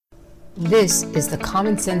This is the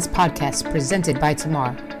Common Sense Podcast presented by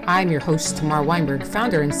Tamar. I'm your host, Tamar Weinberg,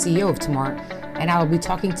 founder and CEO of Tamar, and I will be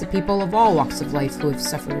talking to people of all walks of life who have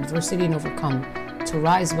suffered adversity and overcome to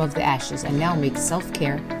rise above the ashes and now make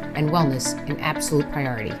self-care and wellness an absolute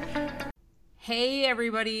priority. Hey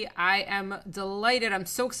everybody, I am delighted. I'm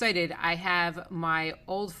so excited. I have my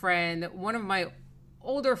old friend, one of my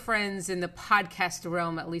older friends in the podcast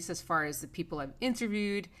realm, at least as far as the people I've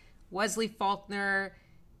interviewed, Wesley Faulkner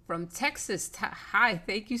from Texas. Hi,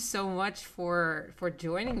 thank you so much for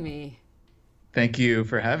joining me. Thank you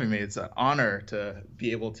for having me. It's an honor to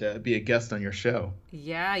be able to be a guest on your show.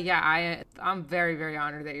 I'm very, very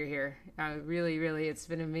honored that you're here. Really, it's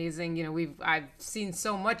been amazing. I've seen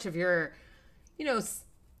so much of your,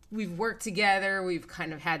 we've worked together. We've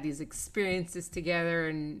kind of had these experiences together,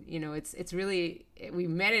 and it's really, we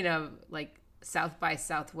met in a South by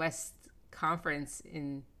Southwest conference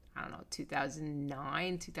in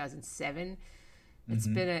 2009, 2007. It's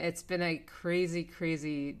been a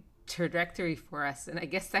crazy trajectory for us, and I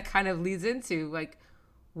guess that kind of leads into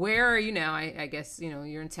where are you now? I guess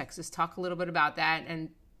you're in Texas. Talk a little bit about that and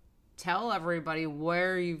tell everybody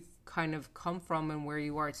where you've kind of come from and where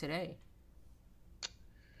you are today.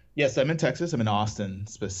 Yes, I'm in Texas. I'm in Austin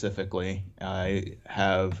specifically. I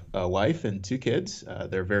have a wife and two kids.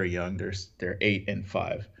 They're very young. They're 8 and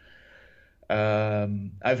 5.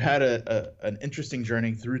 I've had an interesting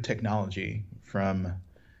journey through technology, from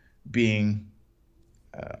being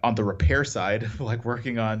on the repair side,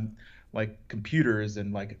 working on computers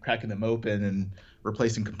and cracking them open and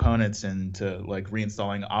replacing components, and to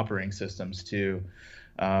reinstalling operating systems, to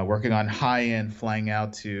working on high-end, flying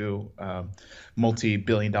out to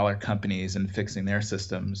multi-billion-dollar companies and fixing their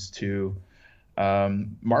systems, to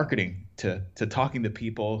marketing, to talking to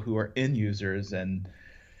people who are end users. And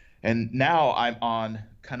now I'm on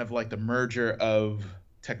kind of the merger of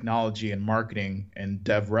technology and marketing and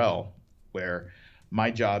DevRel, where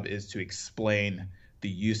my job is to explain the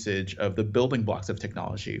usage of the building blocks of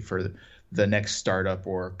technology for the next startup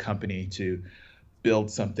or company to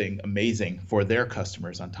build something amazing for their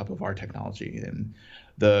customers on top of our technology. And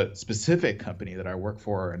the specific company that I work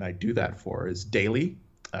for and I do that for is Daily.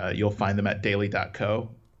 You'll find them at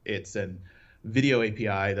daily.co. It's a video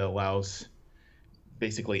API that allows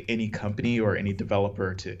basically any company or any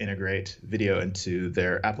developer to integrate video into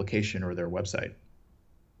their application or their website.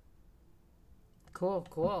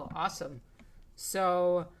 Cool. Awesome.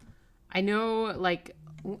 So I know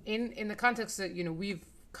in the context that, we've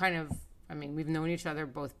kind of, we've known each other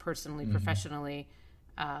both personally, professionally.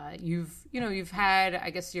 You've had, I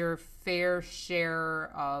guess, your fair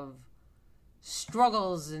share of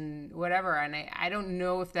struggles and whatever. And I don't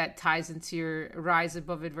know if that ties into your rise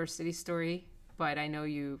above adversity story, but I know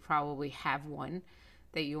you probably have one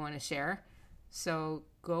that you want to share. So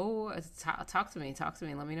go talk to me.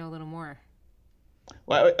 Let me know a little more.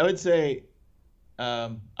 Well, I would say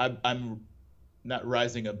I'm not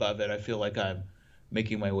rising above it. I feel like I'm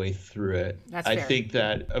making my way through it. That's fair. I think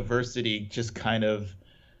that adversity just kind of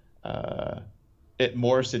it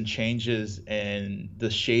morphs and changes, and the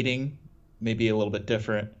shading may be a little bit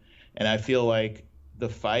different. And I feel like the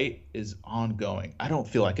fight is ongoing. I don't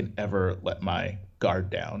feel I can ever let my guard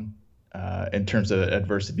down in terms of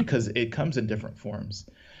adversity, because it comes in different forms.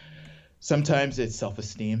 Sometimes it's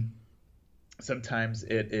self-esteem. Sometimes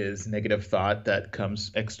it is negative thought that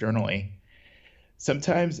comes externally.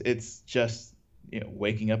 Sometimes it's just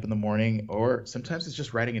waking up in the morning, or sometimes it's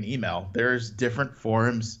just writing an email. There's different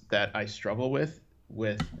forms that I struggle with.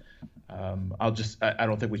 I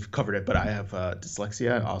don't think we've covered it, but I have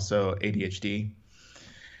dyslexia and also ADHD.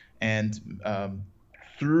 And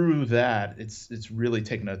through that, it's really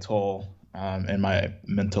taken a toll in my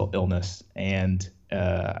mental illness. And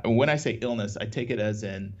when I say illness, I take it as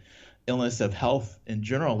an illness of health in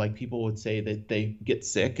general. Like people would say that they get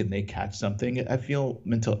sick and they catch something. I feel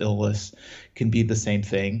mental illness can be the same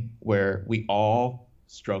thing, where we all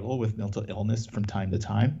struggle with mental illness from time to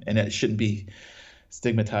time, and it shouldn't be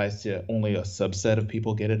stigmatized to only a subset of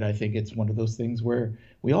people get it. I think it's one of those things where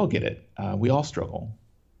we all get it. We all struggle.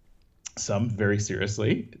 Some very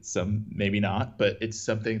seriously, some maybe not, but it's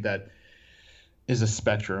something that is a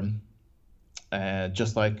spectrum.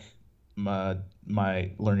 Just like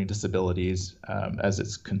my learning disabilities, as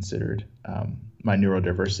it's considered, my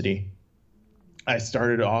neurodiversity. I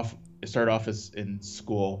started off as in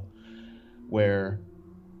school, where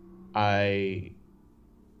I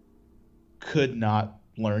could not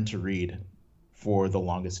learn to read for the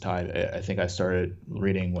longest time. I think I started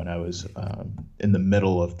reading when I was in the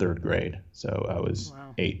middle of 3rd grade. So I was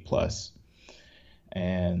 8 plus.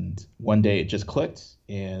 And one day it just clicked,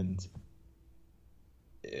 and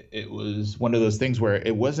it was one of those things where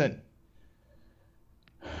it wasn't,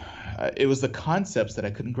 it was the concepts that I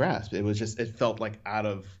couldn't grasp. It was just, it felt like out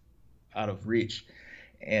of reach.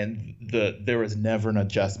 And there was never an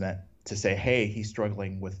adjustment to say, hey, he's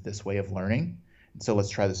struggling with this way of learning, and so let's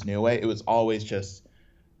try this new way. It was always just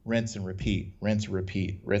rinse and repeat, rinse and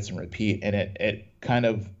repeat, rinse and repeat. And it kind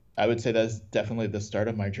of, I would say that's definitely the start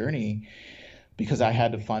of my journey, because I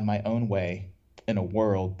had to find my own way in a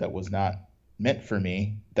world that was not meant for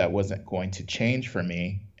me, that wasn't going to change for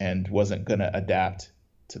me, and wasn't going to adapt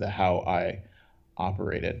to the how I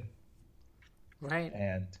operated. Right.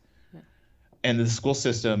 And the school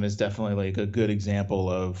system is definitely like a good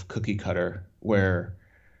example of cookie cutter, where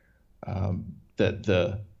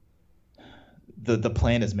the the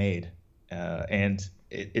plan is made, and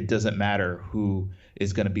it doesn't matter who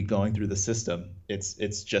is going to be going through the system.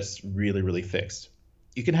 It's just really, really fixed.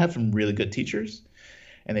 You can have some really good teachers,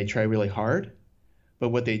 and they try really hard, but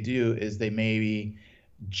what they do is they maybe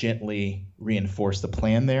gently reinforce the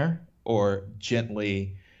plan there, or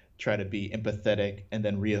gently try to be empathetic and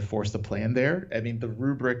then reinforce the plan there. I mean, the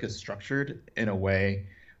rubric is structured in a way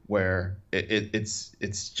where it's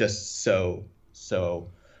just so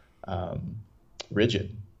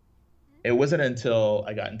rigid. It wasn't until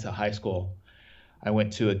I got into high school, I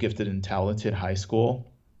went to a gifted and talented high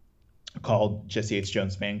school called Jesse H.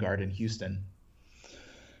 Jones Vanguard in Houston.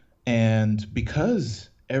 And because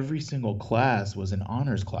every single class was an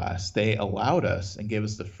honors class, they allowed us and gave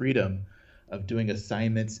us the freedom of doing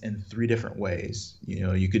assignments in three different ways. You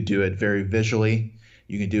know, you could do it very visually,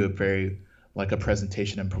 you can do it very like a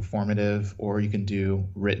presentation and performative, or you can do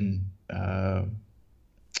written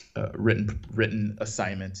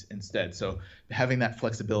assignments instead. So having that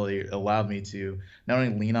flexibility allowed me to not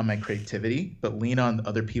only lean on my creativity, but lean on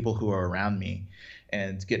other people who are around me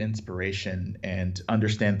and get inspiration and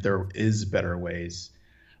understand there is better ways,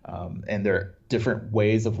 and there are different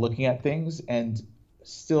ways of looking at things and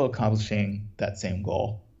still accomplishing that same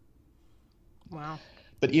goal. Wow.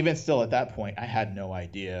 But even still, at that point, I had no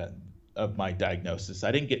idea of my diagnosis.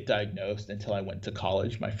 I didn't get diagnosed until I went to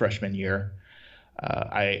college my freshman year.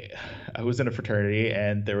 I was in a fraternity,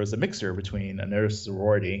 and there was a mixer between another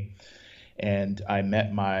sorority, and I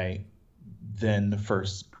met my then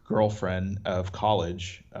first girlfriend of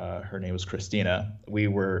college. Her name was Christina. We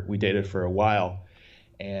dated for a while,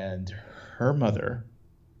 and her mother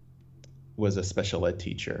was a special ed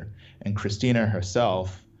teacher, and Christina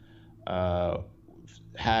herself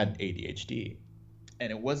had ADHD.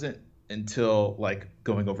 And it wasn't until like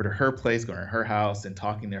going over to her place, going to her house, and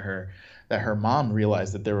talking to her, that her mom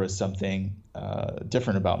realized that there was something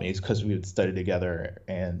different about me, because we would study together,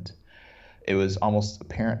 and it was almost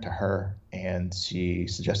apparent to her, and she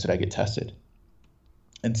suggested I get tested.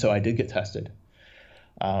 And so I did get tested,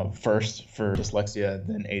 first for dyslexia,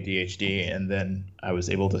 then ADHD, and then I was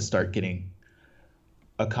able to start getting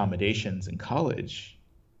accommodations in college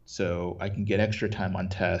so I can get extra time on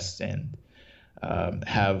tests and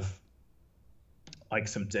have like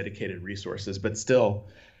some dedicated resources. But still,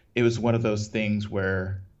 it was one of those things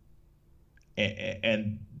where,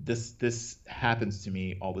 and this happens to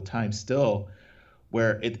me all the time still,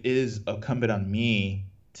 where it is incumbent on me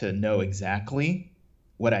to know exactly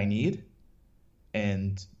what I need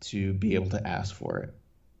and to be able to ask for it.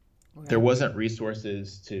 Okay. There wasn't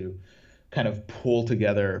resources to kind of pull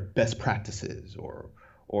together best practices or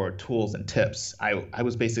tools and tips. I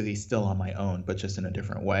was basically still on my own, but just in a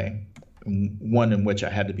different way, one in which I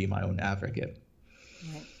had to be my own advocate.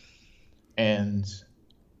 Right. And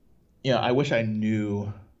I wish I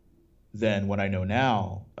knew then what I know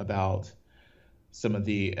now about some of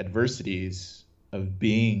the adversities of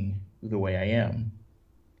being the way I am,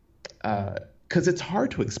 because it's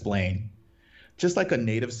hard to explain. Just like a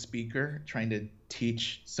native speaker trying to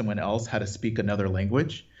teach someone else how to speak another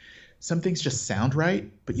language, some things just sound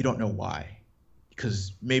right, but you don't know why,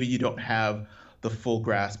 because maybe you don't have the full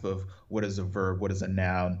grasp of what is a verb, what is a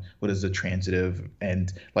noun, what is a transitive,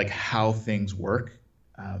 and like how things work.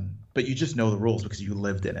 But you just know the rules because you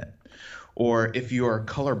lived in it. Or if you are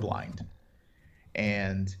colorblind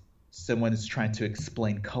and someone is trying to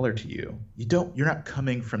explain color to you, you're not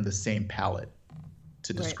coming from the same palette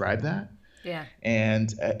to describe that. Yeah.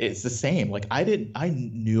 And it's the same. Like I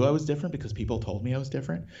knew I was different because people told me I was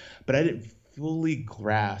different, but I didn't fully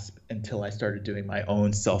grasp until I started doing my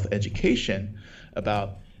own self-education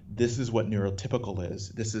about this is what neurotypical is,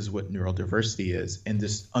 this is what neurodiversity is, and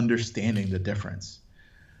just understanding the difference.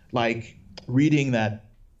 Like reading that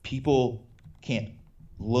people can't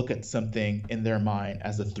look at something in their mind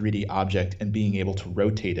as a 3D object and being able to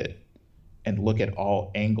rotate it and look at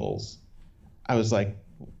all angles. I was like,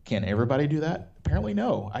 can everybody do that? apparently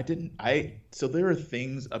no, I didn't. So there are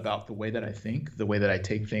things about the way that I think, the way that I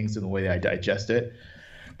take things, and the way that I digest it,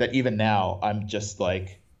 that even now I'm just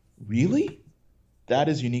like, really? That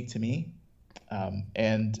is unique to me. Um,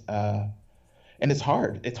 and uh, and it's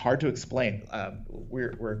hard. It's hard to explain.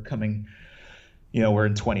 We're coming, we're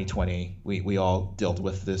in 2020. We all dealt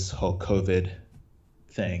with this whole COVID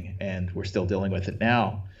thing, and we're still dealing with it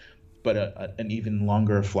now. But an even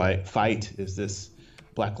longer fight is this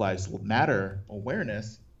Black Lives Matter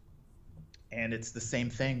awareness, and it's the same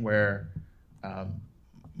thing where um,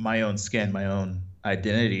 my own skin, my own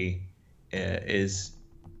identity is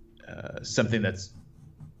something that's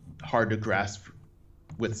hard to grasp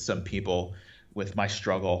with some people, with my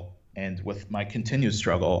struggle and with my continued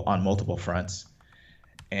struggle on multiple fronts.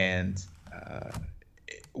 And uh,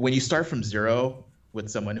 when you start from zero with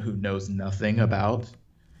someone who knows nothing about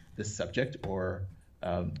this subject or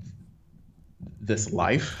um, this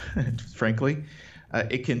life, frankly,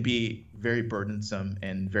 it can be very burdensome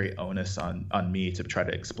and very onus on me to try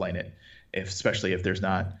to explain it, especially if there's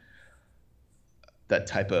not that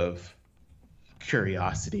type of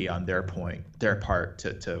curiosity on their part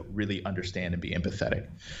to really understand and be empathetic.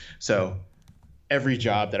 So every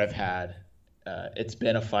job that I've had, it's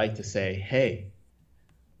been a fight to say, hey,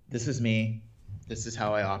 this is me, this is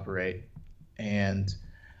how I operate, and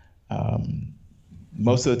um,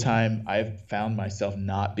 most of the time I've found myself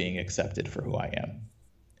not being accepted for who I am,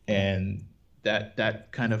 and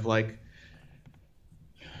that kind of like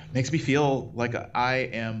makes me feel like the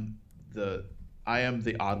I am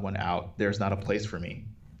the odd one out. There's not a place for me.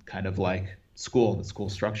 Kind of like the school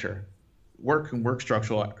structure, work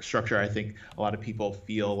structure. I think a lot of people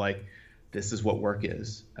feel like this is what work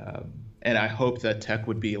is, and I hope that tech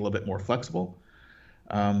would be a little bit more flexible.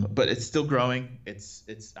 But it's still growing.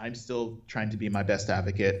 I'm still trying to be my best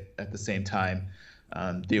advocate at the same time.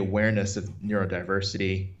 The awareness of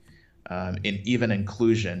neurodiversity, in even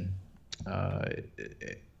inclusion, uh,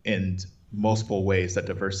 in multiple ways that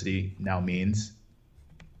diversity now means,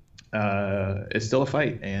 is still a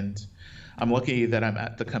fight. And I'm lucky that I'm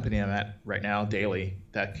at the company I'm at right now, Daily,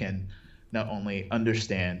 that can not only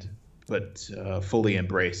understand but fully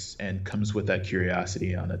embrace and comes with that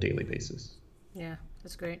curiosity on a daily basis. Yeah,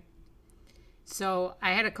 that's great. So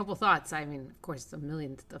I had a couple thoughts. I mean, of course, a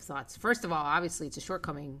million of thoughts. First of all, obviously, it's a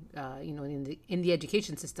shortcoming, in the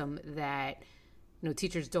education system that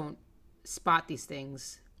teachers don't spot these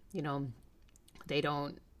things. They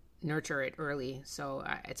don't nurture it early. So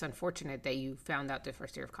it's unfortunate that you found out the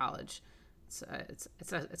first year of college.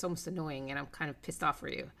 It's almost annoying, and I'm kind of pissed off for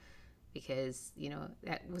you because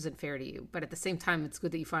that wasn't fair to you. But at the same time, it's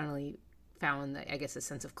good that you finally found, I guess, a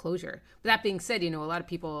sense of closure. But that being said, a lot of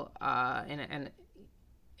people, and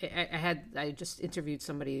I just interviewed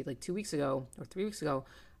somebody like 2 weeks ago or 3 weeks ago,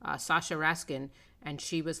 Sasha Raskin, and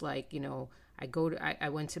she was like, I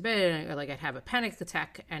went to bed and I'd have a panic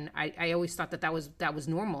attack, and I always thought that was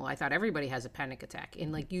normal. I thought everybody has a panic attack,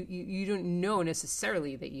 and like you don't know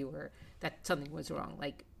necessarily that something was wrong.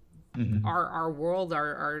 Like our world,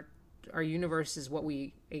 our universe is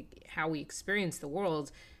how we experience the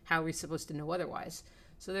world. How are we supposed to know otherwise?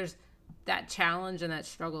 So there's that challenge, and that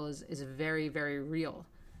struggle is very, very real.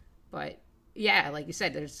 But yeah, like you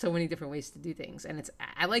said, there's so many different ways to do things, and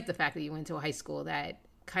I like the fact that you went to a high school that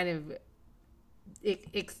kind of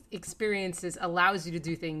experiences allows you to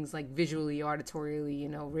do things like visually, auditorially,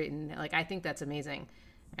 written. Like, I think that's amazing,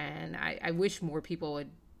 and I wish more people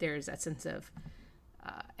there's that sense of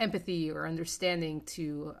empathy or understanding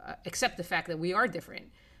to accept the fact that we are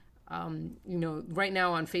different. Right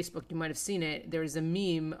now on Facebook, you might have seen it. There's a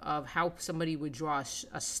meme of how somebody would draw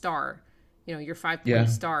a star, your 5-point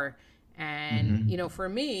star. And, for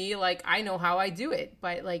me, like, I know how I do it,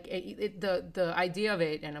 but like the idea of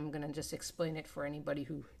it, and I'm going to just explain it for anybody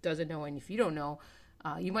who doesn't know. And if you don't know,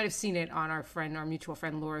 you might have seen it on our mutual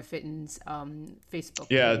friend, Laura Fitton's, Facebook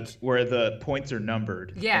page. Where the points are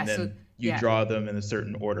numbered. Yeah. And then you draw them in a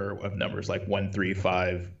certain order of numbers, like 1, 3,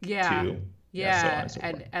 5, 2. Yeah, so on and so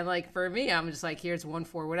forth. And like for me, I'm just like, here's 1,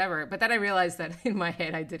 4, whatever. But then I realized that in my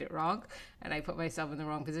head I did it wrong, and I put myself in the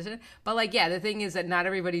wrong position. But like, yeah, the thing is that not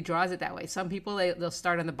everybody draws it that way. Some people they'll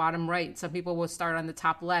start on the bottom right. Some people will start on the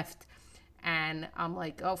top left. And I'm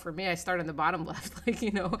like, oh, for me, I start on the bottom left,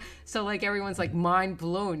 So like everyone's like mind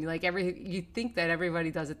blown. Like you think that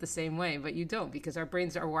everybody does it the same way, but you don't, because our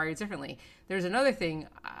brains are wired differently. There's another thing,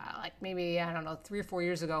 like maybe, I don't know, 3 or 4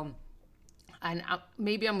 years ago. And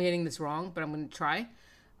maybe I'm getting this wrong, but I'm going to try.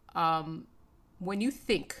 When you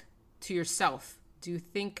think to yourself,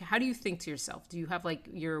 how do you think to yourself? Do you have like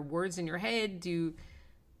your words in your head?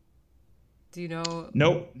 Do you know?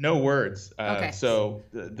 No words. Okay. So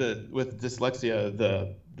the with dyslexia,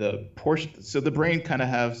 the portion, so the brain kind of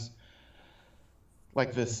has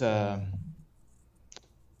like this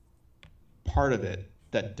part of it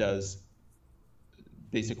that does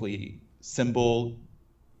basically symbol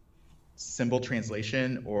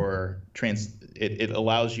translation, or it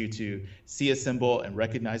allows you to see a symbol and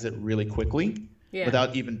recognize it really quickly Yeah.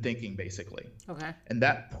 without even thinking, basically. Okay. And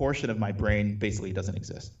that portion of my brain basically doesn't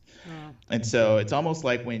exist. Oh. And so it's almost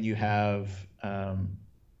like when you have um,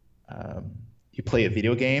 you play a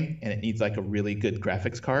video game and it needs like a really good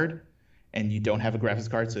graphics card, and you don't have a graphics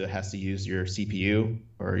card, so it has to use your CPU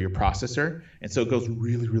or your processor, and so it goes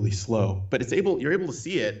really, really slow. But you're able to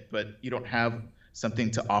see it, but you don't have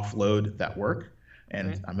something to offload that work. Right.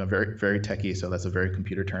 And I'm a very, very techie, so that's a very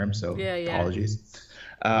computer term. So Yeah. Yeah. apologies.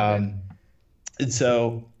 All good. And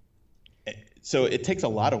so it takes a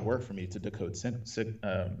lot of work for me to decode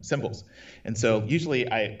symbols. And so usually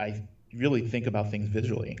I really think about things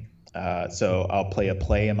visually. So I'll play a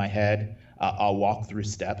play in my head. I'll walk through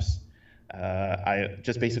steps. I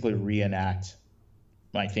just basically reenact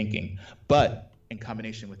my thinking. But in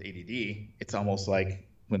combination with ADD, it's almost like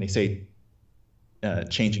when they say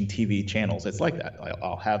changing TV channels, it's like that.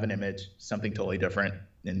 I'll have an image, something totally different,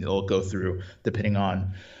 and it'll go through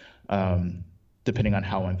um, depending on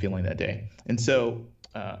how I'm feeling that day. And so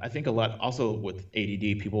I think a lot also with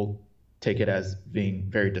ADD, people take it as being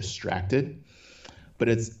very distracted, but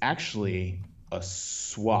it's actually a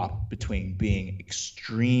swap between being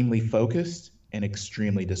extremely focused and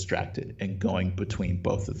extremely distracted, and going between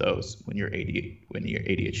both of those when you're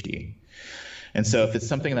ADHD. And so if it's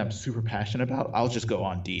something that I'm super passionate about, I'll just go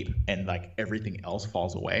on deep, and like everything else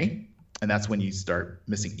falls away. And that's when you start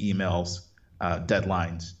missing emails,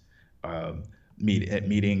 deadlines,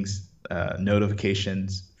 meetings,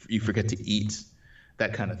 notifications. You forget to eat,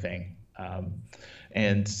 that kind of thing.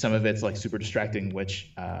 And some of it's like super distracting,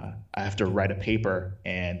 which I have to write a paper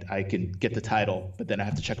and I can get the title, but then I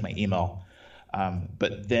have to check my email.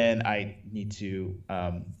 But then I need to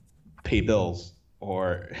pay bills,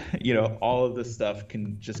 or all of this stuff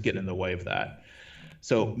can just get in the way of that.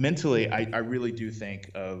 So mentally, I really do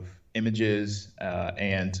think of images,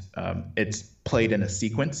 and it's played in a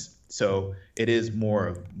sequence. So it is more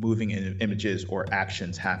of moving in images or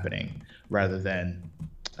actions happening rather than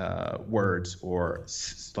words or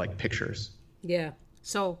like pictures. Yeah.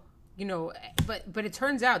 So, but it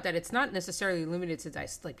turns out that it's not necessarily limited to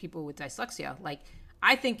like people with dyslexia. Like,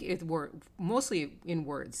 I think we're mostly in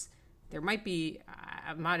words. There might be,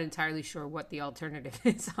 I'm not entirely sure what the alternative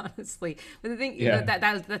is, honestly. But the thing, Yeah.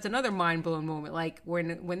 that's another mind blowing moment. Like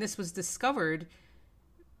when this was discovered,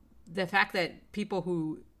 the fact that people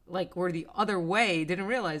who like were the other way didn't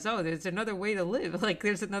realize, oh, there's another way to live. Like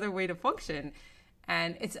there's another way to function.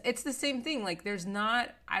 And it's the same thing. Like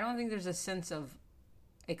I don't think there's a sense of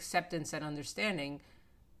acceptance and understanding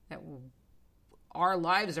that our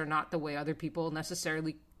lives are not the way other people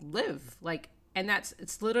necessarily live. Like, and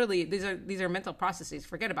it's literally, these are mental processes.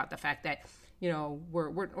 Forget about the fact that,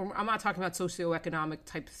 I'm not talking about socioeconomic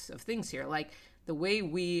types of things here. Like the way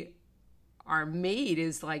we are made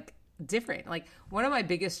is like different. Like one of my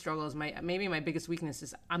biggest struggles, maybe my biggest weakness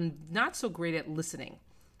is I'm not so great at listening.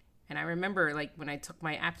 And I remember like when I took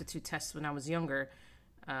my aptitude test when I was younger,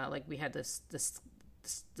 like we had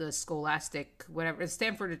the scholastic, whatever, the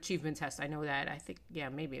Stanford Achievement Test. I know that. I think, yeah,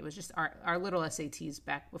 maybe it was just our little SATs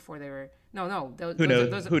back before they were. No. Who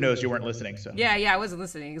knows? You weren't listening. So yeah, I wasn't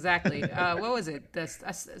listening exactly. What was it?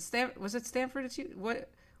 Was it Stanford Achievement?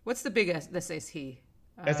 What's the big SAT?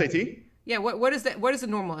 SAT? Yeah. What is that? What is the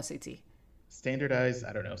normal SAT? Standardized,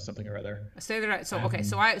 I don't know, something or other. Standardized. So okay,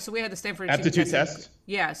 so we had the Stanford Aptitude test.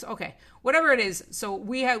 Yeah. So okay, whatever it is. So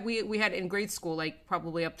we had in grade school, like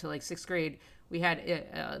probably up to like sixth grade, we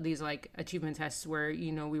had these like achievement tests where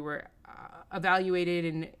we were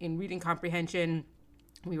evaluated in reading comprehension,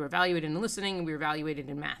 we were evaluated in listening, and we were evaluated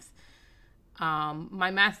in math.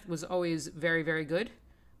 My math was always very, very good.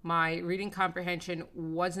 My reading comprehension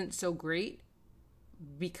wasn't so great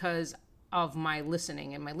because of my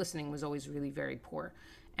listening, and my listening was always really very poor.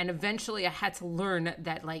 And eventually I had to learn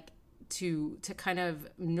that, like, to kind of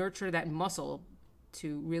nurture that muscle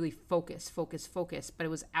to really focus, but it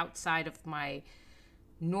was outside of my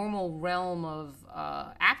normal realm of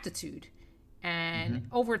aptitude. And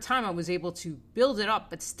over time I was able to build it up,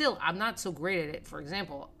 but still I'm not so great at it. For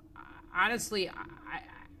example, honestly,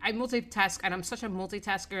 I multitask, and I'm such a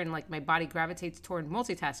multitasker, and like my body gravitates toward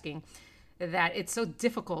multitasking, that it's so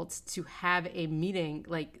difficult to have a meeting,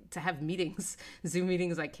 like to have meetings, Zoom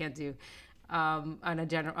meetings I can't do on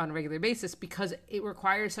a regular basis, because it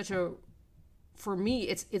requires for me,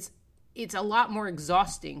 it's it's a lot more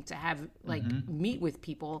exhausting to have like Mm-hmm. meet with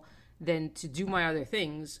people than to do my other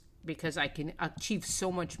things, because I can achieve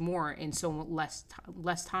so much more in so less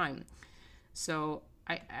time. So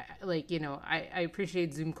I like, I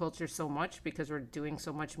appreciate Zoom culture so much because we're doing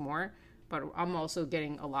so much more, but I'm also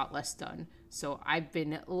getting a lot less done. So I've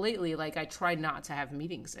been lately, like, I try not to have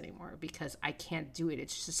meetings anymore because I can't do it.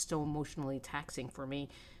 It's just so emotionally taxing for me,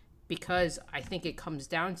 because I think it comes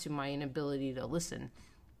down to my inability to listen.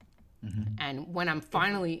 Mm-hmm. And when I'm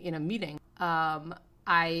finally in a meeting,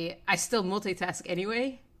 I still multitask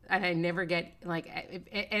anyway, and I never get like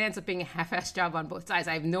it ends up being a half-assed job on both sides.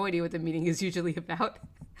 I have no idea what the meeting is usually about,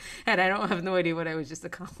 and I don't have no idea what I was just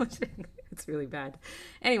accomplishing. It's really bad.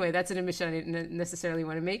 Anyway, that's an admission I didn't necessarily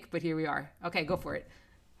want to make, but here we are. Okay, go for it.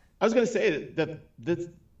 I was going to say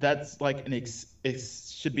that's like it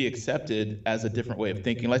should be accepted as a different way of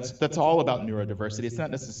thinking. That's all about neurodiversity. It's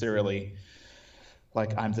not necessarily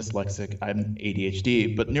like I'm dyslexic, I'm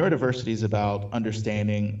ADHD, but neurodiversity is about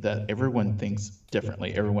understanding that everyone thinks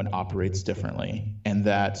differently, everyone operates differently, and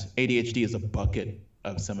that ADHD is a bucket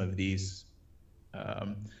of some of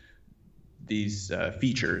um, these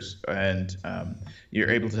features, and you're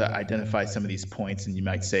able to identify some of these points, and you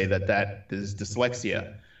might say that that is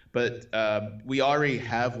dyslexia. But we already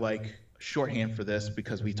have like shorthand for this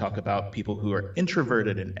because we talk about people who are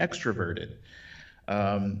introverted and extroverted.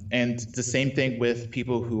 And the same thing with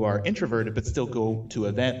people who are introverted but still go to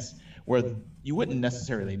events where you wouldn't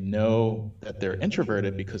necessarily know that they're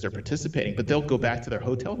introverted because they're participating, but they'll go back to their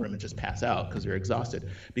hotel room and just pass out because they're exhausted,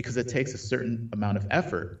 because it takes a certain amount of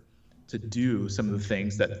effort to do some of the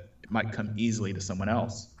things that might come easily to someone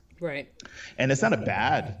else. Right. And it's not a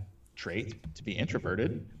bad trait to be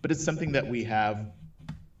introverted, but it's something that we have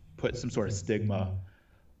put some sort of stigma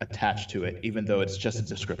attached to it, even though it's just a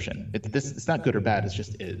description. It's not good or bad, it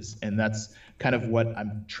just is. And that's kind of what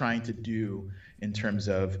I'm trying to do in terms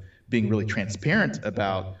of being really transparent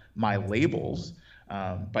about my labels,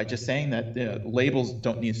 by just saying that labels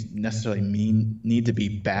don't necessarily need to be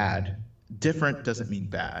bad. Different doesn't mean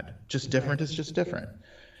bad. Just different is just different.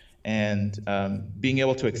 And being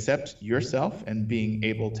able to accept yourself and being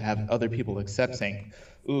able to have other people accept, saying,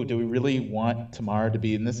 ooh, do we really want Tamara to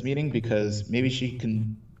be in this meeting? Because maybe she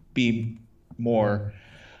can be more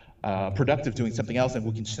productive doing something else, and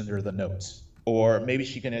we can send her the notes. Or maybe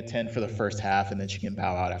she can attend for the first half and then she can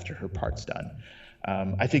bow out after her part's done.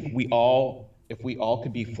 I think if we all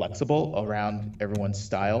could be flexible around everyone's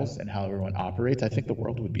styles and how everyone operates, I think the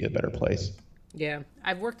world would be a better place. Yeah,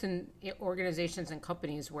 I've worked in organizations and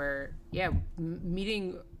companies where, yeah,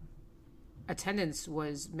 meeting attendance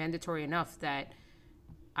was mandatory enough that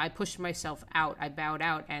I pushed myself out, I bowed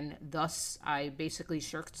out, and thus I basically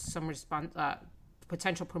shirked some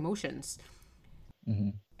potential promotions.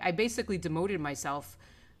 Mm-hmm. I basically demoted myself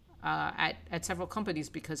at several companies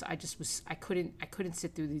because I couldn't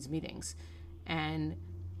sit through these meetings, and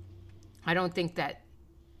I don't think that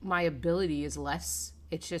my ability is less.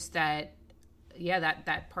 It's just that, yeah,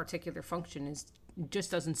 that particular function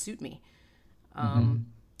just doesn't suit me. Mm-hmm.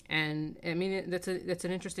 And I mean, that's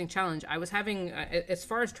an interesting challenge. I was having, as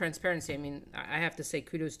far as transparency, I mean, I have to say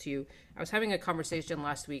kudos to you. I was having a conversation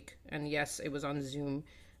last week, and yes, it was on Zoom.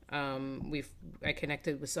 I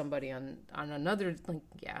connected with somebody on another, like,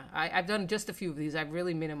 yeah, I've done just a few of these. I've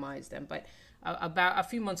really minimized them, but about a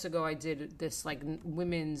few months ago, I did this like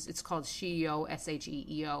women's. It's called SHEEO,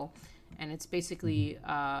 SHEEO, and it's basically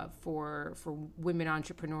for women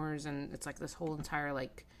entrepreneurs, and it's like this whole entire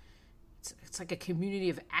like. It's like a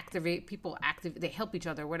community of they help each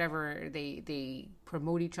other, whatever, they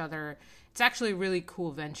promote each other. It's actually a really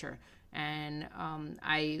cool venture. And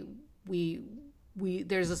we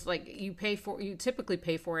there's this, like, you typically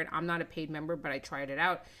pay for it. I'm not a paid member, but I tried it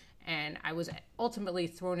out, and I was ultimately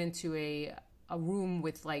thrown into a room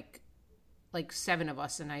with like 7 of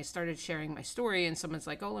us, and I started sharing my story, and someone's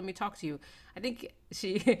like, oh, let me talk to you. I think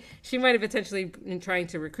she might have potentially been trying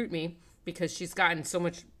to recruit me, because she's gotten so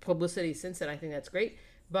much publicity since then. I think that's great,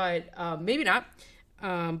 but maybe not.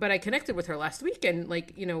 But I connected with her last week, and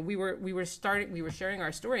like, we were sharing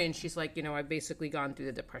our story, and she's like, I've basically gone through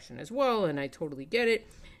the depression as well, and I totally get it.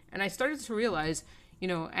 And I started to realize,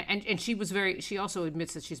 and she also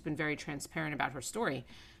admits that she's been very transparent about her story.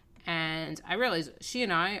 And I realized she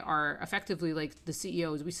and I are effectively like the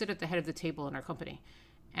CEOs. We sit at the head of the table in our company,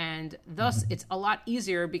 and thus it's a lot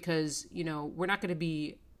easier because we're not going to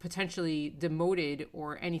be potentially demoted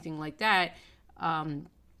or anything like that,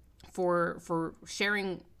 for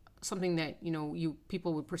sharing something that you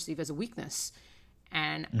people would perceive as a weakness.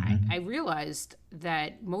 And I realized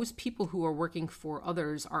that most people who are working for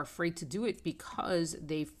others are afraid to do it because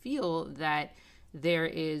they feel that there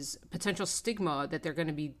is potential stigma that they're going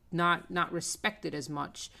to be not respected as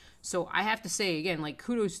much. So I have to say again, like,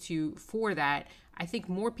 kudos to you for that. I think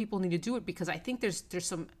more people need to do it, because I think there's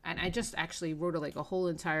some, and I just actually wrote a whole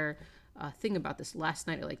entire thing about this last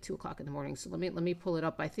night at like 2:00 in the morning. So let me pull it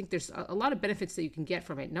up. I think there's a lot of benefits that you can get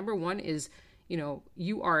from it. Number one is,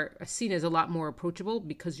 you are seen as a lot more approachable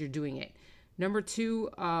because you're doing it. Number two,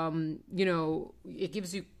 it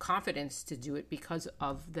gives you confidence to do it because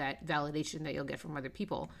of that validation that you'll get from other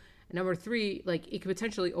people. And number three, like, it could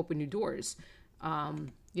potentially open new doors.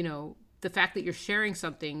 The fact that you're sharing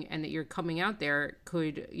something and that you're coming out there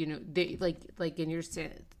could, they, like in your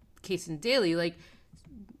case in daily, like,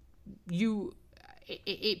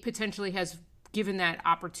 it potentially has given that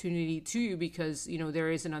opportunity to you, because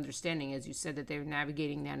there is an understanding, as you said, that they're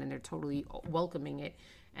navigating that and they're totally welcoming it,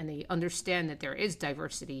 and they understand that there is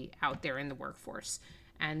diversity out there in the workforce.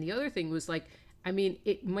 And the other thing was, like, I mean,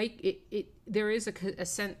 there is a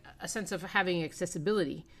sense of having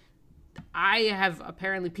accessibility.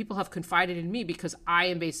 People have confided in me because I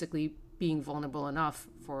am basically being vulnerable enough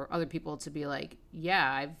for other people to be like,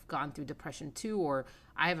 yeah, I've gone through depression too, or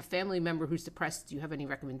I have a family member who's depressed. Do you have any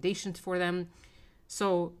recommendations for them?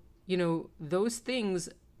 So, those things,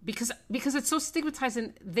 because it's so stigmatized,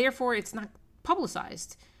 and therefore it's not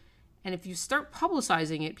publicized. And if you start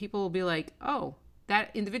publicizing it, people will be like, oh,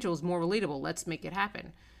 that individual is more relatable. Let's make it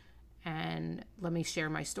happen. And let me share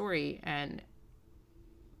my story. And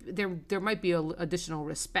there might be additional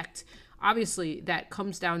respect. Obviously, that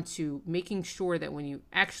comes down to making sure that when you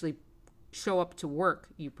actually show up to work,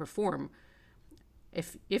 you perform.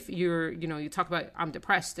 If you're, you talk about, I'm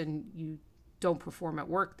depressed, and you don't perform at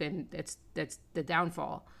work, then that's the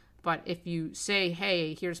downfall. But if you say,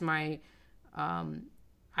 hey, here's my,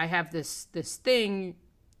 I have this thing,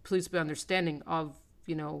 please be understanding of,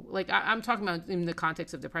 like, I'm talking about in the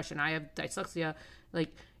context of depression. I have dyslexia,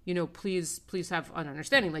 like, please have an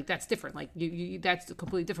understanding. Like, that's different. Like, you that's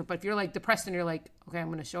completely different. But if you're like depressed and you're like, okay, I'm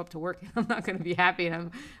going to show up to work and I'm not going to be happy and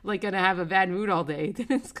I'm like going to have a bad mood all day, then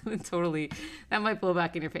it's going to that might blow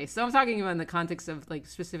back in your face. So I'm talking about in the context of, like,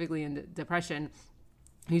 specifically in depression,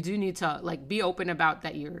 you do need to, like, be open about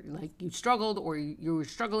that you're, like, you struggled or you were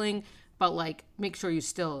struggling, but, like, make sure you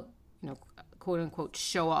still, quote unquote,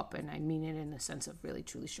 show up. And I mean it in the sense of really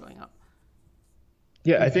truly showing up.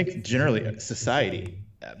 Yeah, I think generally society,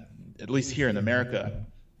 at least here in America,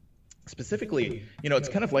 specifically, it's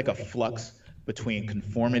kind of like a flux between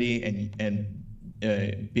conformity and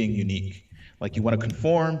being unique. Like, you want to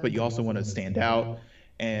conform, but you also want to stand out.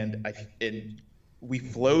 And we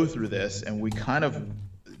flow through this, and we kind of,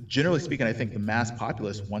 generally speaking, I think the mass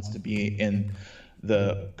populace wants to be in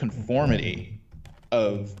the conformity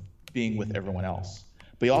of being with everyone else.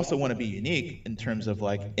 But you also want to be unique in terms of,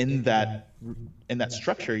 like, in that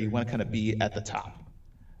structure, you want to kind of be at the top.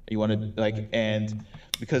 You want to, like, and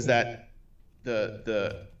because that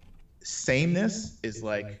the sameness is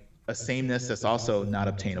like a sameness that's also not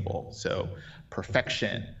obtainable. So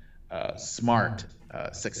perfection, smart,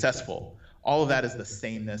 successful, all of that is the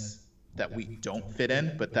sameness that we don't fit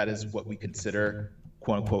in, but that is what we consider,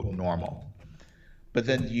 quote unquote, normal. But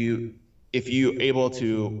then if you're able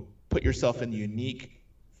to put yourself in unique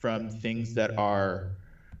from things that are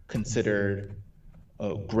considered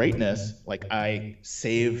greatness, like, I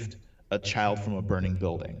saved a child from a burning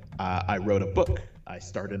building, I wrote a book, I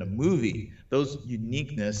started a movie. Those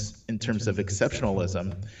uniqueness in terms of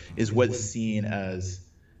exceptionalism is what's seen as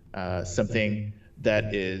something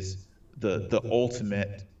that is the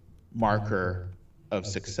ultimate marker of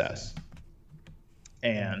success.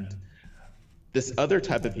 And this other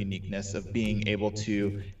type of uniqueness of being able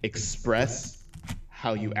to express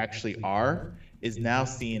how you actually are is now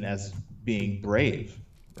seen as being brave,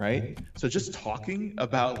 right? So just talking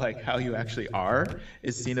about, like, how you actually are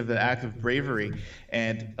is seen as an act of bravery,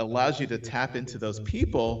 and allows you to tap into those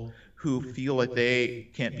people who feel like they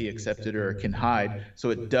can't be accepted or can hide.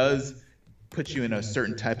 So it does put you in a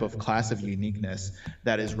certain type of class of uniqueness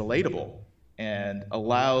that is relatable and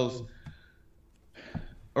allows,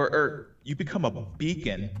 or you become a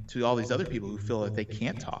beacon to all these other people who feel like they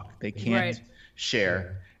can't talk, they can't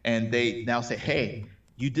share, and they now say, hey,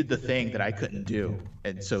 you did the thing that I couldn't do,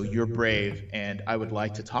 and so you're brave, and I would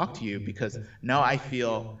like to talk to you because now I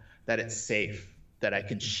feel that it's safe, that I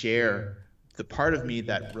can share the part of me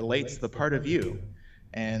that relates to the part of you.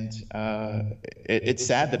 And it's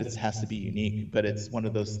sad that it has to be unique, but it's one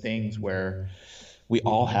of those things where we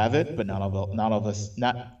all have it, but not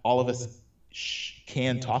all of us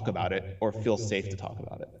can talk about it or feel safe to talk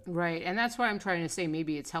about it. Right. And that's why I'm trying to say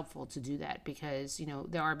maybe it's helpful to do that because,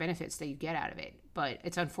 there are benefits that you get out of it. But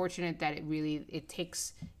it's unfortunate that it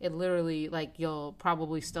literally, like, you'll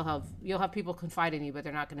have people confide in you, but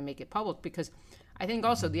they're not going to make it public because I think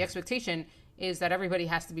also the expectation is that everybody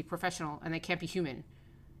has to be professional and they can't be human.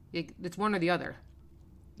 It's one or the other.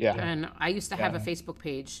 Yeah. And I used to have a Facebook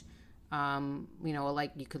page,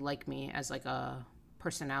 like you could like me as like a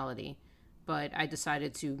personality, but I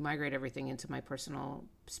decided to migrate everything into my personal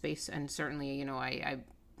space. And certainly, I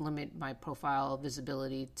limit my profile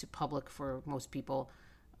visibility to public for most people.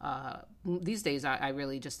 These days, I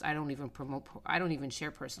really I don't even I don't even share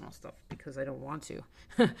personal stuff because I don't want to.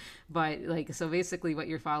 But so basically what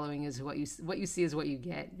you're following is what you see is what you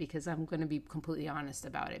get because I'm going to be completely honest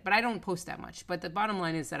about it. But I don't post that much. But the bottom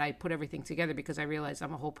line is that I put everything together because I realize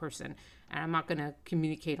I'm a whole person and I'm not going to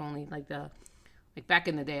communicate only like back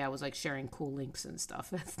in the day, I was like sharing cool links and stuff.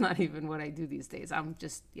 That's not even what I do these days. I'm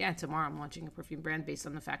just, tomorrow I'm launching a perfume brand based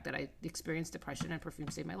on the fact that I experienced depression and perfume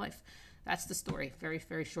saved my life. That's the story. Very,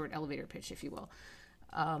 very short elevator pitch, if you will.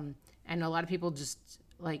 And a lot of people just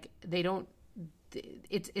they don't,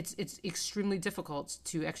 it's extremely difficult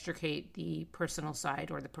to extricate the personal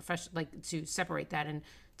side or the profession, to separate that and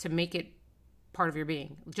to make it part of your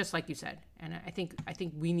being, just like you said. And I think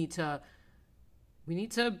we need to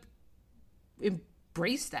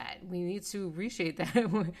embrace that. We need to appreciate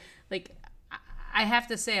that. I have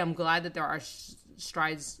to say, I'm glad that there are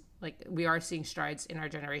strides. We are seeing strides in our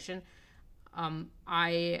generation.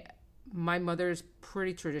 My mother's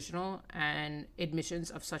pretty traditional, and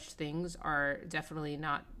admissions of such things are definitely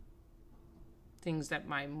not things that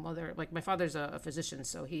my father's a physician,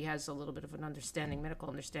 so he has a little bit of an medical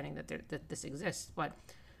understanding that this exists. But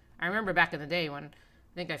I remember back in the day when I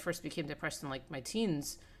think I first became depressed in my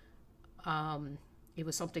teens, it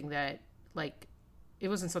was something that it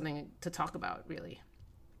wasn't something to talk about really.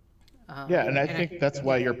 And I think that's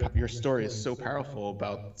why your story is so powerful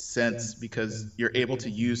about sense, because you're able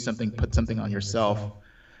to put something on yourself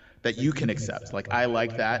that you can accept. I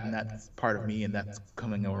like that, and that's part of me, and that's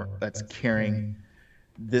that's carrying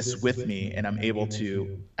this with me, and I'm able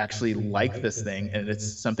to actually like this thing, and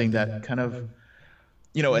it's something that kind of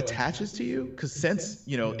attaches to you, because sense,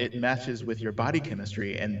 it matches with your body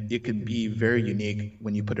chemistry, and it can be very unique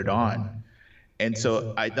when you put it on. And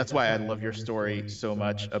so that's why I love your story so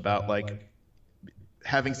much about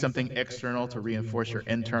having something external to reinforce your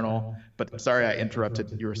internal. But sorry, I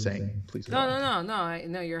interrupted. You were saying, please go on.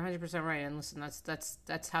 No, you're 100% right. And listen,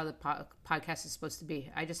 that's how the podcast is supposed to be.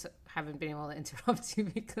 I just haven't been able to interrupt you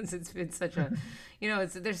because it's been such a,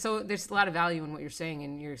 there's a lot of value in what you're saying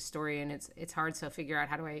in your story, and it's hard to figure out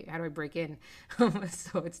how do I break in.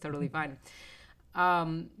 So it's totally fine.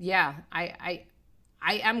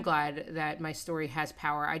 I am glad that my story has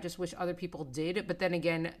power. I just wish other people did. But then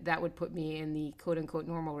again, that would put me in the quote unquote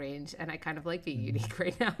normal range. And I kind of like being unique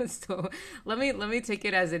right now. So let me take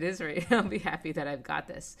it as it is right now. I'll be happy that I've got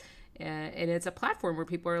this. And it's a platform where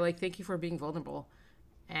people are thank you for being vulnerable.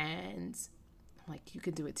 And you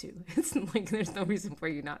can do it too. It's there's no reason for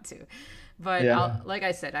you not to. But like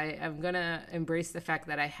I said, I'm going to embrace the fact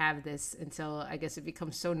that I have this until I guess it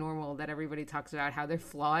becomes so normal that everybody talks about how they're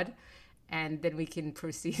flawed. And then we can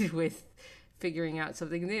proceed with figuring out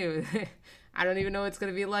something new. I don't even know what it's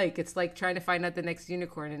going to be like. It's like trying to find out the next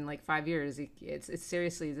unicorn in 5 years. It's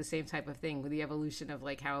seriously the same type of thing with the evolution of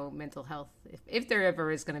how mental health, if there ever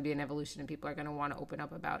is going to be an evolution and people are going to want to open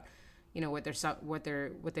up about,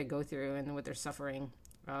 what they go through and what they're suffering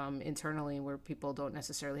internally, where people don't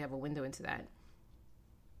necessarily have a window into that.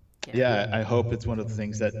 Yeah, I hope it's one of the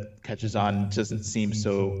things that catches on. Doesn't seem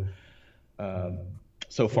so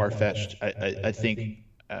far-fetched. I think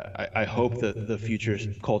I hope that the future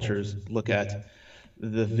cultures look at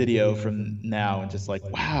the video from now and just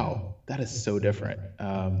wow, that is so different.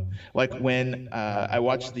 When I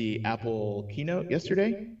watched the Apple keynote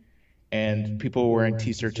yesterday, and people were wearing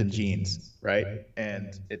t-shirts and jeans, right?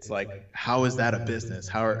 And it's how is that a business?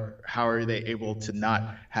 How are they able to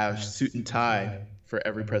not have suit and tie for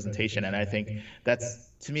every presentation? And I think that's,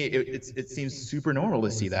 to me, it seems super normal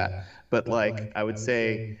to see that. But I would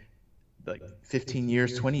say 15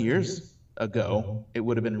 years, 20 years ago, it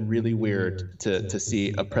would have been really weird to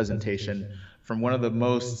see a presentation from one of the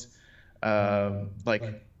most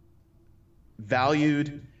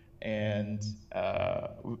valued and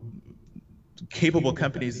capable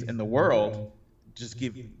companies in the world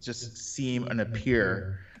just seem and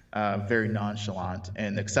appear very nonchalant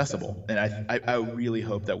and accessible. And I really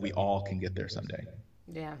hope that we all can get there someday.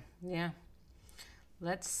 Yeah.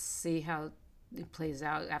 Let's see how it plays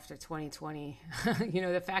out after 2020.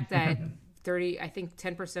 The fact that 30, I think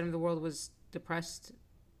 10% of the world was depressed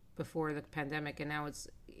before the pandemic, and now it's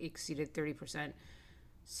exceeded 30%.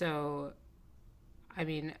 So, I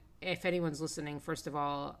mean, if anyone's listening, first of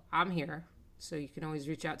all, I'm here, so you can always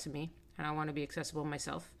reach out to me, and I want to be accessible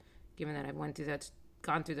myself, given that I've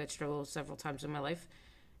gone through that struggle several times in my life.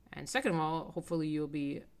 And second of all, hopefully you'll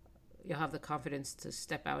have the confidence to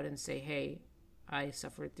step out and say, hey, I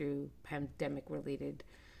suffered through pandemic related,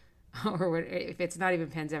 or if it's not even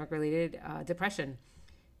pandemic related, depression,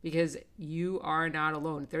 because you are not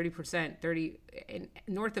alone. 30%, 30,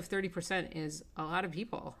 north of 30% is a lot of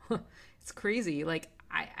people. It's crazy. Like,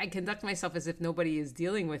 I conduct myself as if nobody is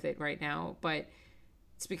dealing with it right now, but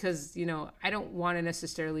it's because, I don't want to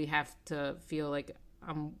necessarily have to feel like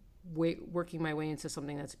I'm working my way into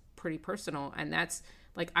something that's pretty personal. And that's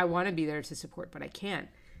like, I want to be there to support, but I can't.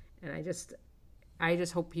 And I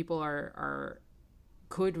just hope people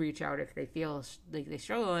could reach out if they feel like they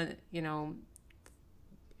struggle,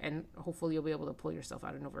 and hopefully you'll be able to pull yourself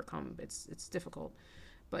out and overcome. It's difficult.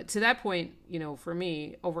 But to that point, for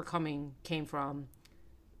me, overcoming came from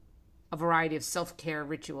a variety of self-care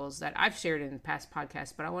rituals that I've shared in past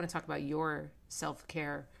podcasts, but I want to talk about your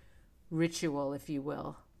self-care ritual, if you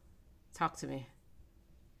will. Talk to me.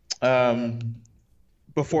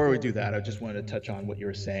 Before we do that, I just wanted to touch on what you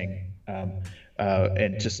were saying,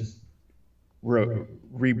 and just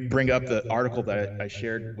bring up the article that I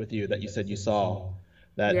shared with you that you said you saw,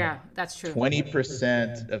 that Yeah, that's true.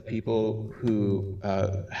 20% of people who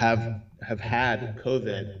have had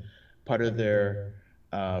COVID, part of their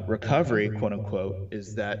recovery, quote unquote,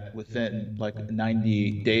 is that within like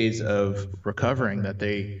 90 days of recovering, that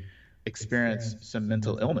they experience some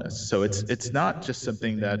mental illness. So it's not just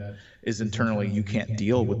something that is internally, you can't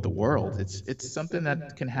deal with the world. It's something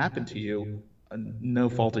that can happen to you, no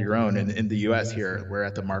fault of your own. And in the US here, we're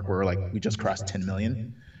at the mark where we just crossed 10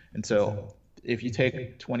 million. And so if you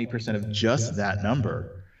take 20% of just that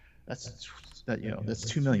number, that's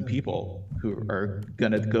 2 million people who are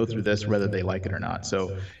going to go through this whether they like it or not.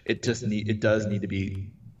 So it does need to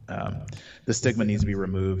be, the stigma needs to be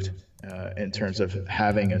removed in terms of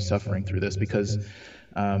having and suffering through this, because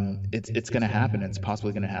it's going to happen, and it's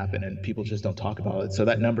possibly going to happen, and people just don't talk about it. So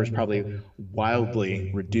that number is probably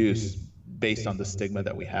wildly reduced based on the stigma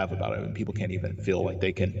that we have about it, and people can't even feel like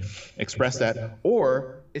they can express that,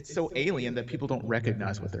 or it's so alien that people don't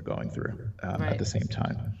recognize what they're going through at the same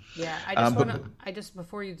time. Yeah,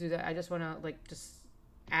 before you do that, I just want to just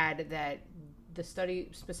add that the study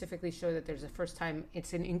specifically showed that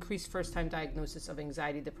it's an increased first-time diagnosis of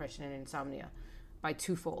anxiety, depression, and insomnia by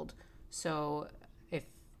twofold. So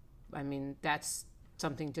that's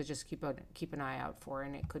something to just keep an eye out for,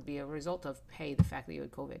 and it could be a result of, hey, the fact that you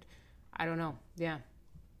had COVID. I don't know. Yeah.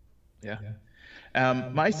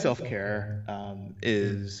 My self-care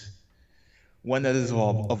is one that is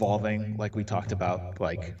evolving, like we talked about.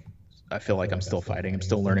 Like, I feel like I'm still fighting. I'm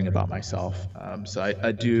still learning about myself. So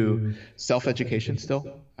I do self-education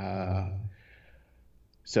still. That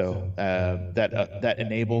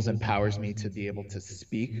enables, empowers me to be able to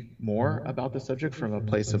speak more about the subject from a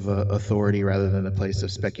place of authority rather than a place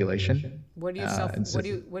of speculation. What do you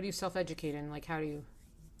self-educate in? Like, how do you?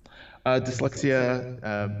 Dyslexia,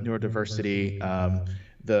 neurodiversity,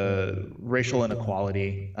 the racial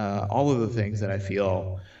inequality, all of the things that I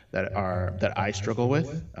feel that I struggle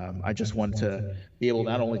with. I just want to be able to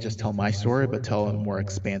not only just tell my story, but tell a more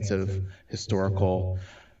expansive, historical,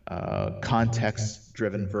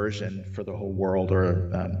 context-driven version for the whole world,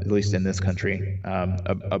 or at least in this country,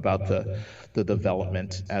 about the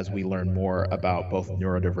development as we learn more about both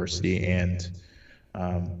neurodiversity and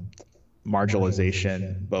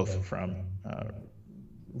marginalization, both from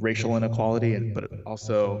racial inequality, but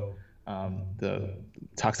also the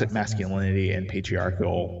toxic masculinity and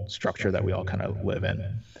patriarchal structure that we all kind of live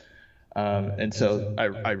in. And so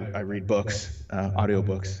I read books,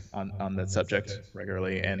 audiobooks on that subject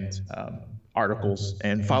regularly, and articles,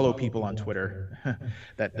 and follow people on Twitter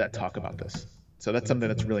that talk about this. So that's something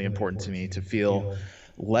that's really important to me, to feel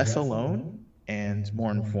less alone and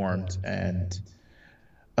more informed, and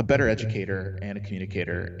a better educator and a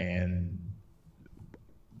communicator, and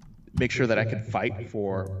make sure that I can fight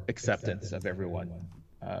for acceptance of everyone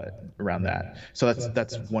around that. So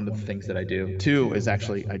that's one of the things that I do. Two is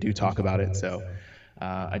actually, I do talk about it. So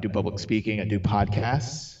I do public speaking, I do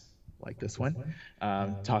podcasts like this one,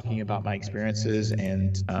 talking about my experiences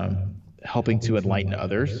and helping to enlighten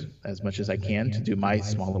others as much as I can, to do my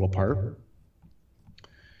small little part.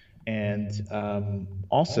 And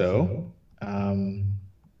also,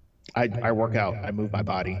 I work out, I move my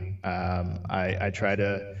body. I try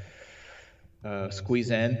to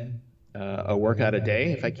squeeze in a workout a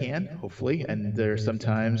day if I can, hopefully. And there's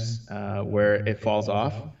sometimes where it falls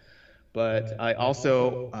off. But I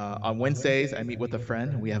also on Wednesdays I meet with a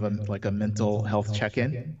friend. We have a mental health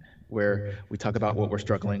check-in where we talk about what we're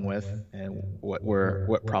struggling with and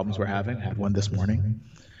what problems we're having. I had one this morning.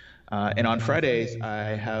 And on Fridays,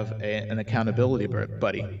 I have an accountability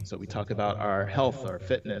buddy. So we talk about our health, our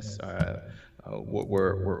fitness, what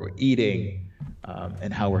we're eating,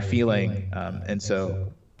 and how we're feeling. And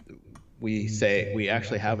so we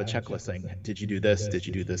actually have a checklist saying, did you do this? Did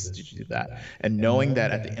you do this? Did you do that? And knowing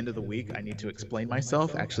that at the end of the week, I need to explain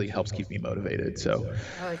myself actually helps keep me motivated. So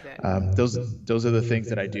I like that. those are the things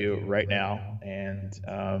that I do right now. And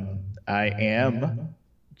I am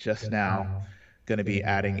just now going to be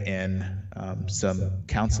adding in some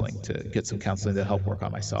counseling to get some counseling to help work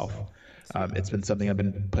on myself. It's been something I've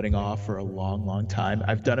been putting off for a long, long time.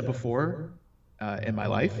 I've done it before in my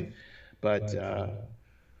life, but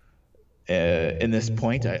in this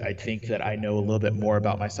point, I think that I know a little bit more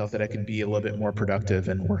about myself, that I can be a little bit more productive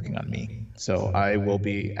in working on me. So I will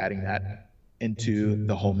be adding that into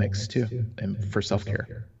the whole mix too, and for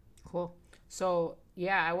self-care. Cool. So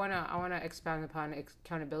yeah, I wanna expound upon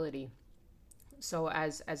accountability. So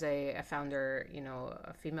as a founder,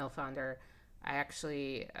 a female founder, I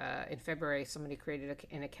actually in February somebody created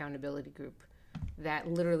an accountability group that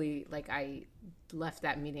literally, like, I left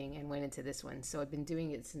that meeting and went into this one. So I've been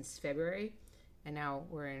doing it since February, and now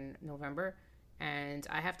we're in November. And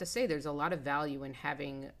I have to say, there's a lot of value in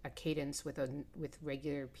having a cadence with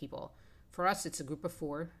regular people. For us, it's a group of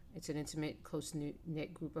four. It's an intimate, close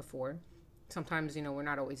knit group of four. Sometimes, we're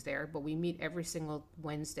not always there, but we meet every single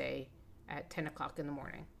Wednesday at 10 o'clock in the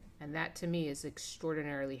morning. And that to me is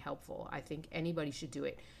extraordinarily helpful. I think anybody should do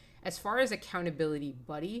it. As far as accountability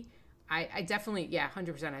buddy, I definitely, yeah,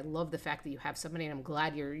 100%. I love the fact that you have somebody, and I'm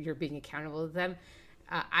glad you're being accountable to them.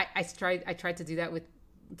 I tried to do that with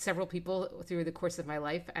several people through the course of my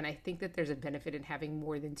life, and I think that there's a benefit in having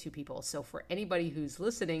more than two people. So for anybody who's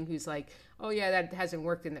listening, who's like, oh yeah, that hasn't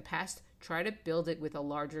worked in the past, try to build it with a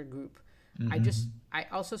larger group. I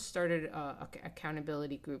also started a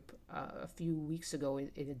accountability group a few weeks ago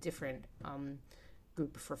in a different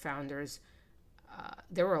group for founders.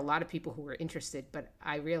 There were a lot of people who were interested, but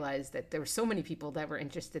I realized that there were so many people that were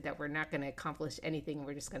interested that we're not going to accomplish anything.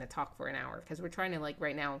 We're just going to talk for an hour, because we're trying to, like,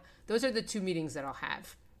 right now, those are the two meetings that I'll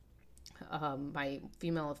have. My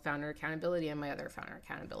female founder accountability and my other founder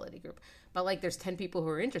accountability group. But like, there's 10 people who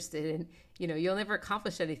are interested, and you'll never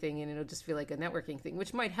accomplish anything, and it'll just feel like a networking thing,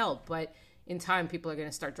 which might help, but in time people are going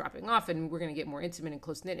to start dropping off, and we're going to get more intimate and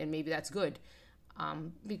close knit, and maybe that's good.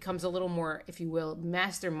 Becomes a little more, if you will,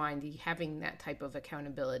 mastermindy, having that type of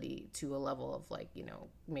accountability to a level of, like,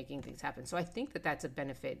 making things happen. So I think that that's a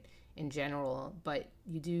benefit in general. But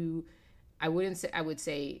I would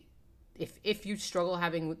say if you struggle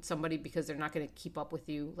having with somebody because they're not going to keep up with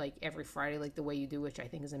you like every Friday, like the way you do, which I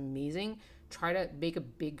think is amazing, try to make a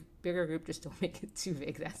bigger group. Just don't make it too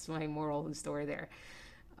big. That's my moral of the story there.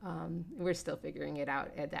 We're still figuring it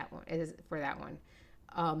out for that one.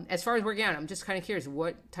 As far as working out, I'm just kind of curious,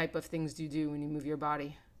 what type of things do you do when you move your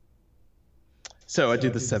body? So I do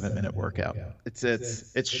the 7-minute workout.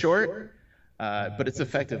 It's short, but it's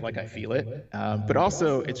effective. Like, I feel it. But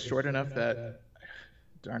also it's short enough that,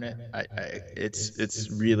 darn it,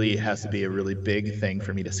 it's really has to be a really big thing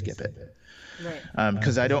for me to skip it. Right.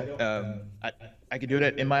 Because I don't, I can do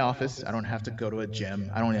it in my office. I don't have to go to a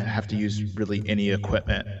gym. I don't have to use really any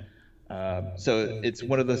equipment. So it's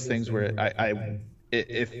one of those things where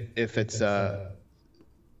if it's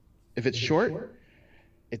short,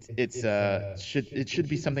 it should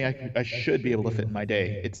be something I should be able to fit in my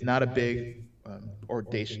day. It's not a big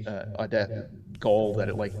audacious goal that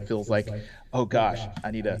it, like, feels like, oh gosh,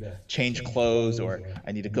 I need to change clothes, or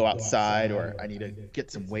I need to go outside, or I need to get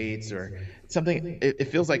some weights or something. It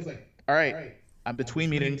feels like, all right, I'm between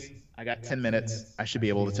meetings. I got 10 minutes. I should be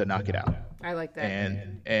able to knock it out. I like that.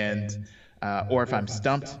 And or if I'm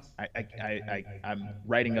stumped, I'm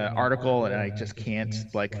writing an article and I just can't,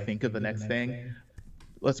 like, think of the next thing.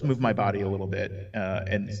 Let's move my body a little bit,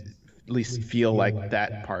 and at least feel like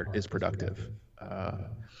that part is productive.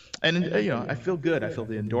 And I feel good. I feel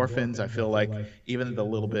the endorphins. I feel like even the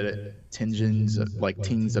little bit of tings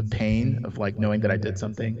of pain of, like, knowing that I did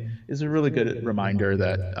something is a really good reminder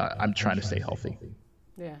that I'm trying to stay healthy.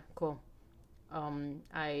 Yeah, cool.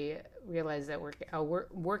 I realize that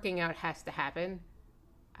working out has to happen,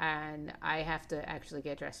 and I have to actually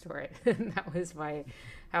get dressed for it. That was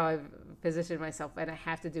how I've positioned myself, and I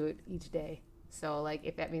have to do it each day. So, like,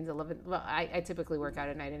 if that means 11, well, I typically work out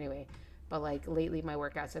at night anyway, but, like, lately my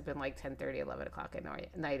workouts have been like 10:30, 11 o'clock at night,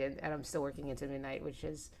 and I'm still working into midnight, which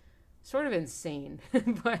is sort of insane,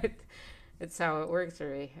 but it's how it works for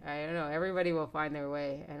me. I don't know. Everybody will find their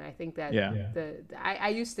way, and I think that Yeah. I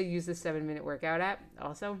used to use the 7 minute workout app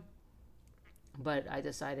also, but I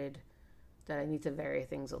decided that I need to vary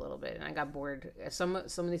things a little bit, and I got bored. Some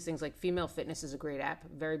of these things, like Female Fitness, is a great app,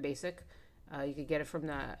 very basic. You could get it from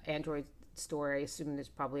the Android store. I assume there's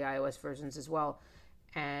probably iOS versions as well,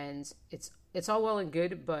 and it's all well and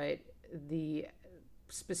good, but the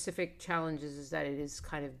specific challenges is that it is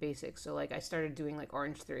kind of basic. So like I started doing like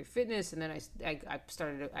Orange Theory Fitness, and then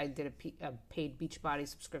I did a paid Beachbody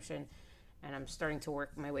subscription, and I'm starting to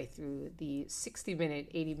work my way through the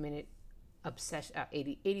 60-minute, 80-minute obsession,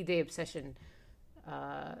 80-day obsession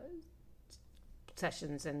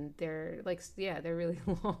sessions, and they're like, yeah, they're really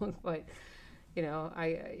long, but you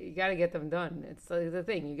got to get them done. It's the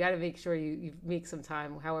thing. You got to make sure you make some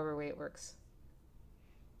time, however way it works.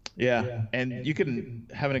 Yeah, and you can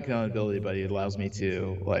have an accountability buddy. It allows me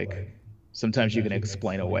to, like, sometimes you can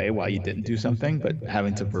explain away why you didn't do something, but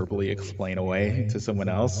having to verbally explain away to someone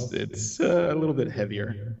else, it's a little bit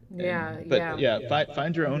heavier. Yeah, But yeah. yeah,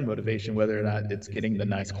 find your own motivation, whether or not it's getting the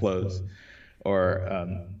nice clothes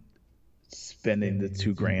or spending the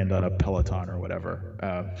 2 grand on a Peloton or whatever.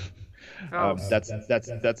 Oh, That's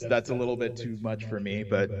a little bit too much for me,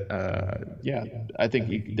 but yeah, I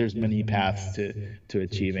think there's many paths to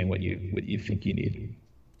achieving what you think you need.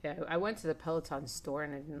 yeah. I went to the Peloton store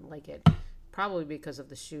and I didn't like it, probably because of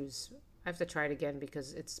the shoes. I have to try it again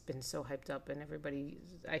because it's been so hyped up, and everybody.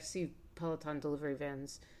 I see Peloton delivery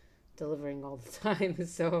vans delivering all the time,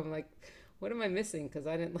 so I'm like, what am I missing? Because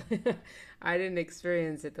I didn't, I didn't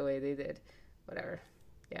experience it the way they did. Whatever.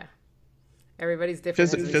 Yeah. Everybody's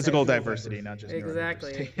different. Physical diversity, not just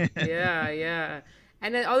Exactly. neurodiversity. Yeah, yeah.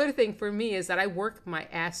 And the other thing for me is that I work my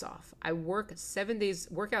ass off. I work 7 days,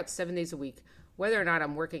 work out 7 days a week. Whether or not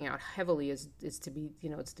I'm working out heavily is to be,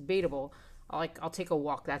 it's debatable. I'll take a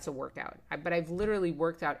walk. That's a workout. But I've literally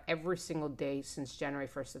worked out every single day since January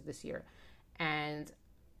 1st of this year. And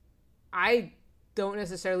I don't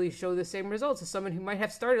necessarily show the same results as someone who might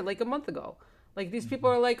have started like a month ago. Like, these people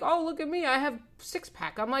are like, oh, look at me, I have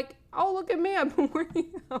 6-pack. I'm like, oh, look at me, I've been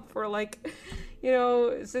working out for like,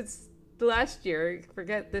 since last year.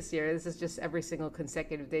 Forget this year. This is just every single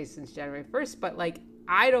consecutive day since January 1st. But like,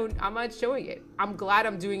 I'm not showing it. I'm glad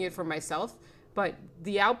I'm doing it for myself, but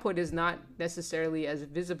the output is not necessarily as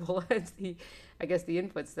visible as the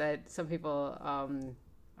inputs that some people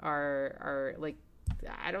are like,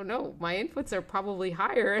 I don't know. My inputs are probably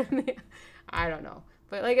higher. And I don't know.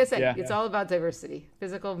 But like I said, Yeah. it's all about diversity,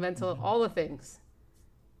 physical, mental, all the things.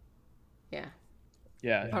 Yeah.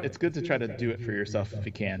 Yeah, it's good to try to do it for yourself if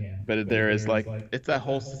you can, but there is, like, it's that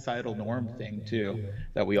whole societal norm thing too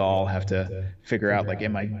that we all have to figure out. Like,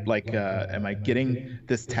 am I getting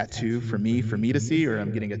this tattoo for me to see, or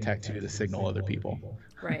I'm getting a tattoo to signal other people?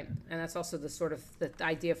 Right. And that's also the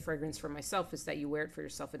idea of fragrance for myself, is that you wear it for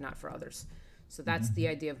yourself and not for others. So that's the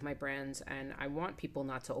idea of my brands, and I want people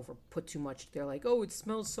not to put too much. They're like, oh, it's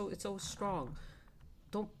so strong.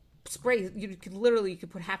 Don't spray. You could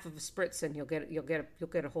put half of a spritz and you'll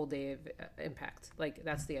get a whole day of impact. Like,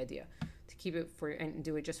 that's the idea, to keep it and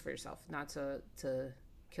do it just for yourself, not to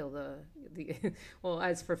kill the well,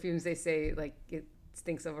 as perfumes they say, like, it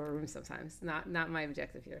stinks of a room sometimes. Not my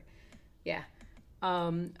objective here. Yeah.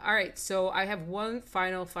 All right, so I have one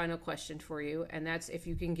final question for you, and that's, if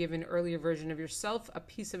you can give an earlier version of yourself a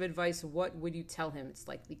piece of advice, what would you tell him? It's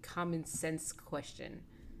like the common sense question.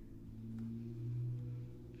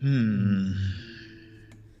 I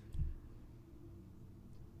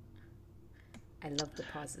love the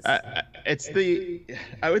pauses. I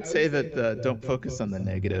would say that don't focus on the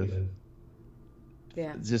negative.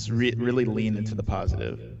 Yeah. Just really lean into the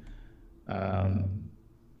positive.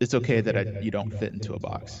 It's okay that you don't fit into a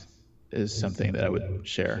box, is something that I would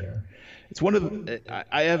share. It's one of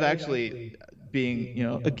I have actually, being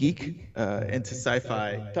a geek into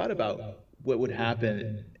sci-fi, thought about what would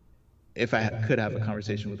happen if I could have a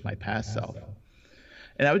conversation with my past self,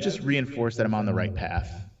 and I would just reinforce that I'm on the right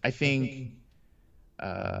path. I think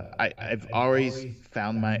I've always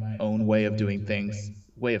found my own way of doing things,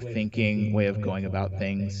 way of thinking, way of going about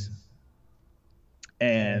things,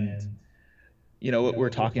 and what we were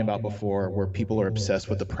talking about before, where people are obsessed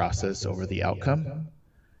with the process over the outcome.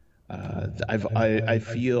 I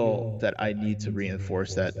feel that I need to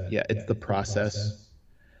reinforce that, yeah, it's the process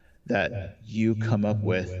that you come up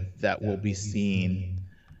with that will be seen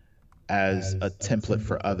as a template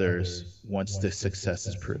for others once the success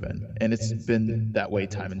is proven. And it's been that way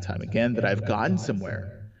time and time again, that I've gotten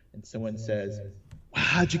somewhere and someone says, wow,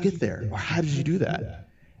 how'd you get there? Or how did you do that?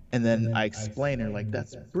 And then I explain her like,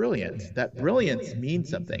 that's brilliant. That brilliance means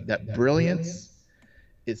something. That brilliance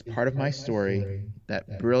is part of my story.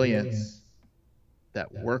 That brilliance,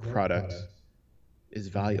 that work product is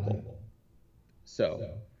valuable.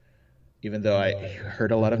 So even though I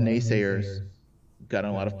heard a lot of naysayers, got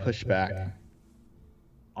a lot of pushback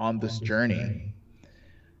on this journey,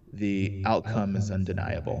 the outcome is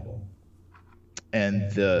undeniable.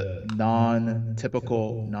 And the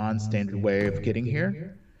non-typical, non-standard way of getting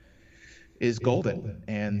here is golden.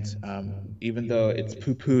 And even though it's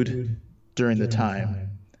poo-pooed during the time,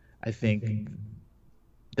 I think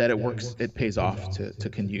that it works, it pays off to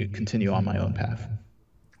continue on my own path.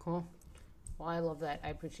 Cool. Well, I love that. I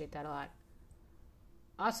appreciate that a lot.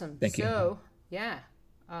 Awesome. Thank you. So, yeah.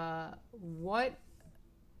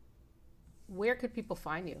 Where could people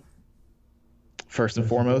find you? First and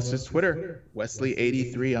foremost is Twitter,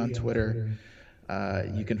 Wesley83 on Twitter.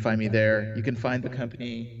 You can find me there. You can find the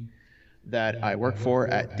company that I work for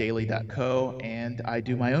at daily.co, and I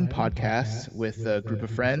do my own podcast with a group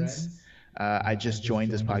of friends. I just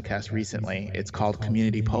joined this podcast recently. It's called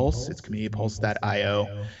Community Pulse. It's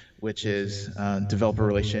communitypulse.io, which is developer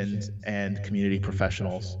relations and community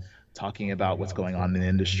professionals talking about what's going on in the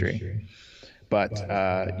industry. But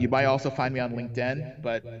you might also find me on LinkedIn,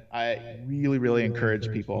 but I really, really encourage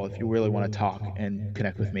people, if you really want to talk and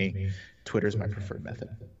connect with me, Twitter is my preferred method.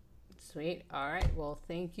 Sweet. All right. Well,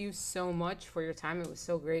 thank you so much for your time. It was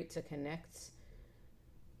so great to connect.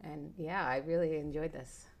 And yeah, I really enjoyed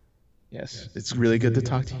this. Yes, it's really good to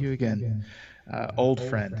talk to you again. Old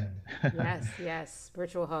friend. Yes.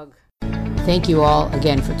 Virtual hug. Thank you all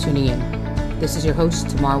again for tuning in. This is your host,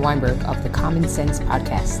 Tamar Weinberg of the Common Sense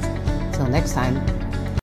Podcast. Till next time.